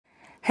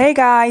Hey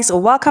guys,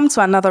 welcome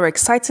to another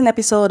exciting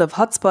episode of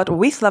Hotspot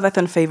with Loveth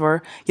and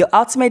Favor, your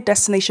ultimate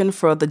destination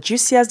for the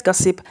juiciest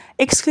gossip,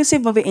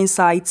 exclusive movie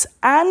insights,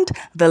 and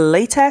the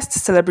latest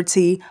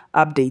celebrity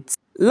updates.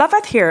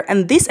 Loveth here,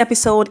 and this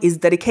episode is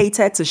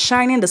dedicated to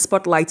shining the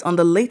spotlight on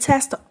the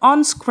latest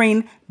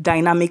on-screen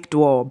dynamic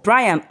duo,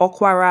 Bryan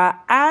Okwara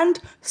and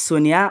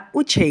Sonia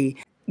Uche.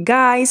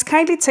 Guys,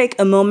 kindly take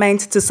a moment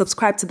to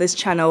subscribe to this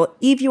channel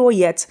if you are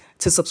yet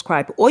to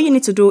subscribe. All you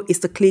need to do is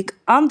to click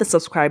on the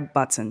subscribe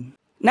button.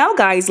 Now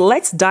guys,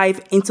 let's dive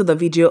into the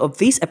video of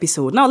this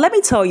episode. Now let me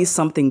tell you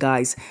something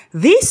guys.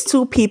 These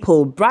two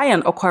people,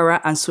 Bryan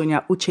Okwara and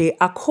Sonia Uche,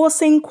 are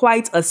causing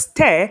quite a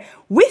stir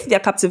with their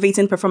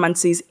captivating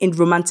performances in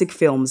romantic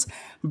films.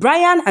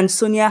 Bryan and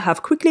Sonia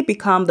have quickly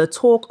become the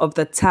talk of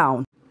the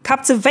town,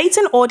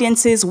 captivating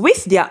audiences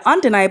with their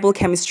undeniable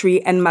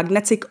chemistry and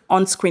magnetic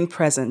on-screen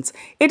presence.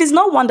 It is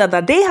no wonder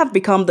that they have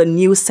become the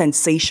new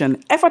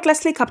sensation,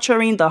 effortlessly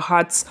capturing the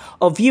hearts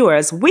of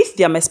viewers with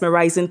their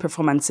mesmerizing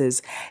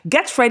performances.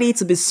 Get ready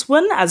to be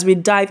swooned as we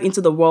dive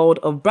into the world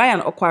of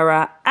Bryan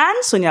Okwara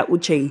and Sonia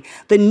Uche,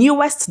 the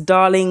newest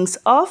darlings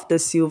of the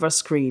silver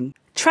screen.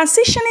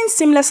 Transitioning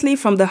seamlessly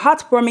from the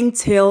heartwarming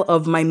tale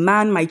of My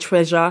Man, My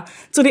Treasure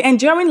to the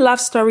enduring love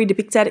story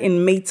depicted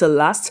in Made to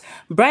Last,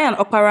 Bryan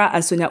Okwara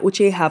and Sonia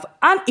Uche have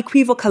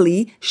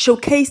unequivocally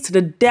showcased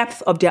the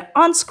depth of their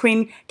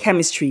on-screen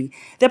chemistry.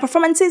 Their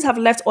performances have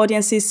left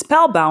audiences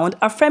spellbound,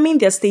 affirming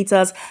their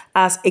status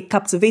as a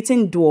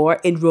captivating duo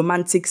in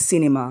romantic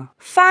cinema.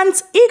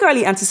 Fans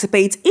eagerly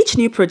anticipate each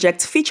new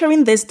project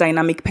featuring this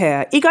dynamic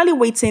pair, eagerly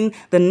waiting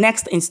the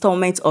next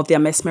installment of their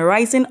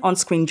mesmerizing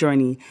on-screen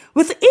journey.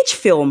 With each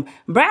film,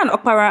 Bryan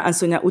Okwara and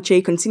Sonia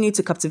Uche continue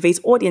to captivate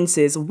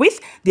audiences with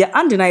their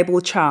undeniable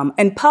charm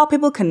and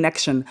palpable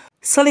connection,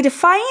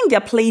 solidifying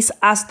their place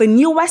as the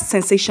newest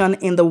sensation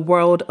in the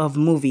world of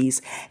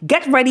movies.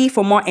 Get ready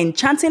for more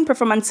enchanting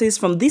performances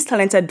from this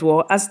talented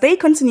duo as they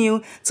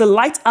continue to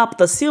light up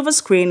the silver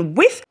screen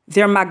with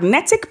their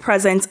magnetic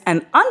presence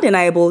and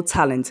undeniable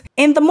talent.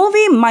 In the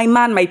movie My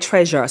Man, My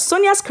Treasure,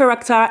 Sonia's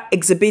character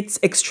exhibits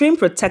extreme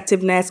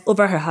protectiveness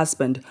over her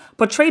husband,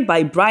 portrayed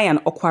by Bryan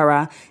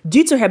Okwara,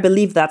 due to her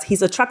belief that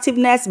his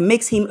attractiveness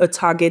makes him a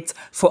target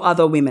for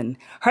other women.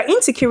 Her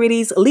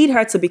insecurities lead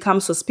her to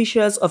become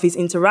suspicious of his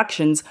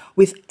interactions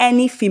with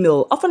any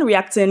female, often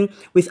reacting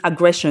with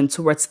aggression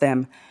towards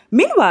them.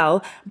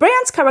 Meanwhile,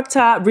 Bryan's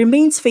character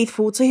remains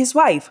faithful to his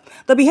wife.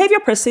 The behavior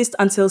persists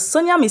until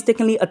Sonia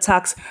mistakenly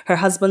attacks her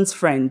husband's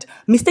friend,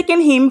 mistaking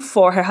him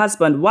for her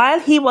husband while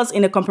he was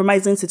in a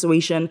compromising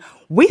situation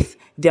with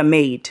their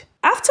maid.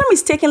 After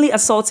mistakenly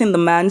assaulting the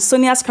man,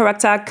 Sonia's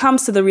character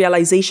comes to the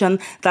realization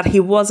that he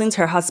wasn't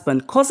her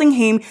husband, causing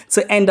him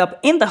to end up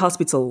in the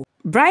hospital.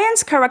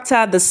 Bryan's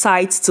character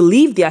decides to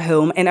leave their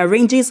home and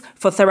arranges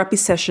for therapy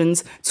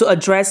sessions to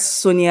address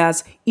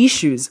Sonia's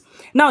issues.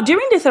 Now,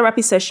 during the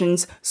therapy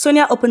sessions,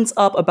 Sonia opens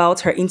up about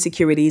her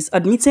insecurities,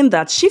 admitting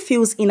that she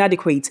feels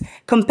inadequate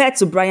compared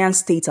to Bryan's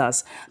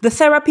status. The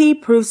therapy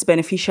proves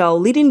beneficial,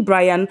 leading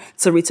Bryan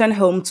to return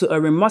home to a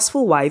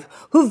remorseful wife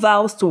who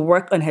vows to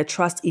work on her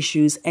trust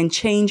issues and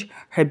change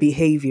her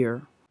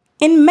behavior.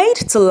 In Made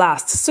to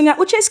Last, Sonia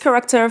Uche's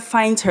character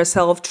finds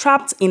herself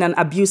trapped in an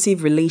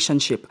abusive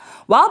relationship,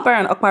 while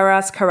Bryan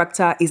Okwara's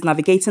character is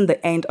navigating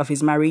the end of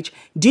his marriage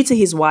due to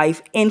his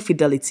wife's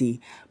infidelity.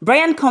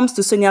 Bryan comes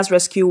to Sonia's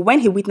rescue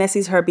when he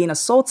witnesses her being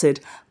assaulted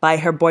by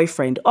her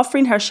boyfriend,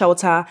 offering her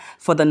shelter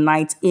for the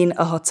night in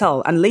a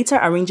hotel and later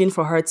arranging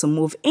for her to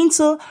move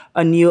into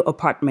a new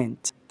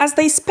apartment. As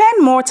they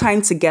spend more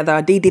time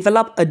together, they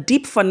develop a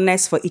deep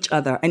fondness for each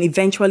other and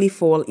eventually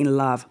fall in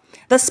love.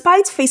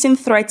 Despite facing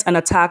threats and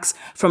attacks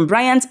from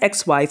Bryan's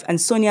ex-wife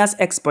and Sonia's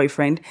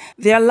ex-boyfriend,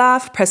 their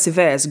love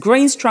perseveres,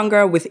 growing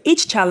stronger with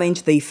each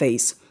challenge they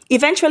face.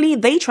 Eventually,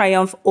 they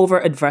triumph over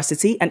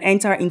adversity and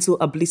enter into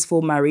a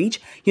blissful marriage,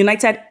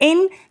 united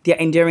in their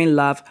enduring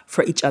love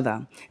for each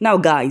other. Now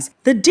guys,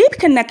 the deep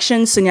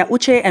connection Sonia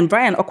Uche and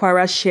Bryan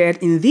Okwara shared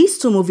in these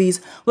two movies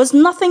was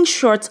nothing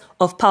short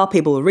of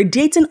palpable,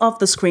 radiating off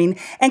the screen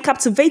and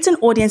captivating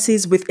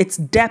audiences with its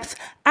depth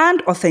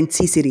and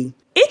authenticity.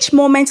 Each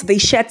moment they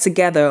shared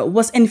together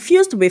was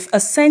infused with a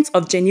sense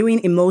of genuine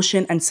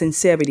emotion and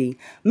sincerity,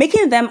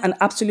 making them an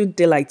absolute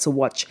delight to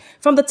watch.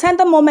 From the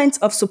tender moments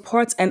of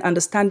support and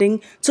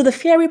understanding to the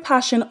fiery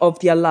passion of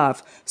their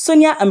love,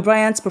 Sonia and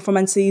Bryan's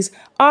performances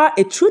are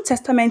a true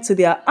testament to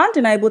their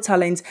undeniable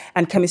talent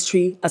and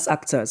chemistry as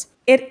actors.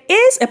 It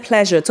is a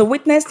pleasure to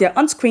witness their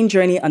on-screen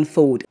journey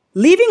unfold,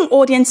 leaving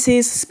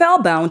audiences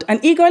spellbound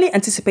and eagerly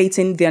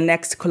anticipating their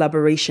next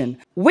collaboration.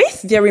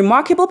 With their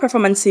remarkable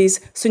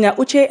performances, Sonia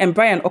Uche and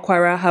Bryan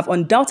Okwara have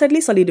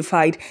undoubtedly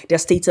solidified their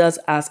status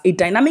as a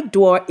dynamic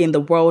duo in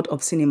the world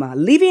of cinema,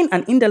 leaving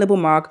an indelible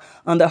mark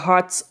on the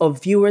hearts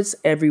of viewers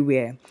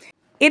everywhere.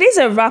 It is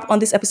a wrap on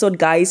this episode,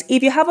 guys.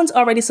 If you haven't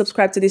already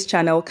subscribed to this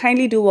channel,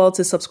 kindly do well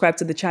to subscribe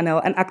to the channel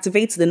and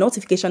activate the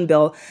notification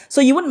bell so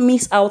you won't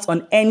miss out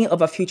on any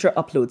of our future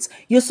uploads.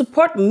 Your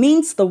support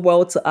means the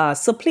world to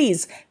us, so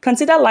please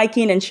consider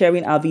liking and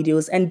sharing our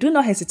videos and do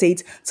not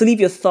hesitate to leave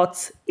your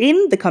thoughts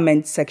in the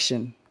comment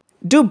section.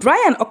 Do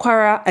Bryan,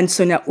 Okwara, and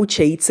Sonia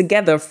Uche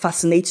together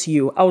fascinate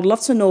you? I would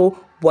love to know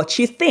what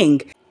you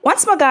think.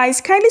 Once more, guys,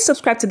 kindly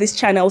subscribe to this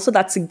channel so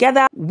that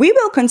together we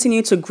will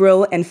continue to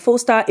grow and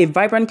foster a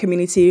vibrant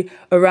community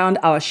around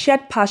our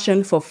shared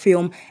passion for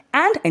film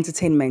and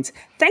entertainment.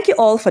 Thank you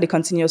all for the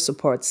continuous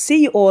support.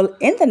 See you all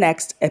in the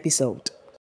next episode.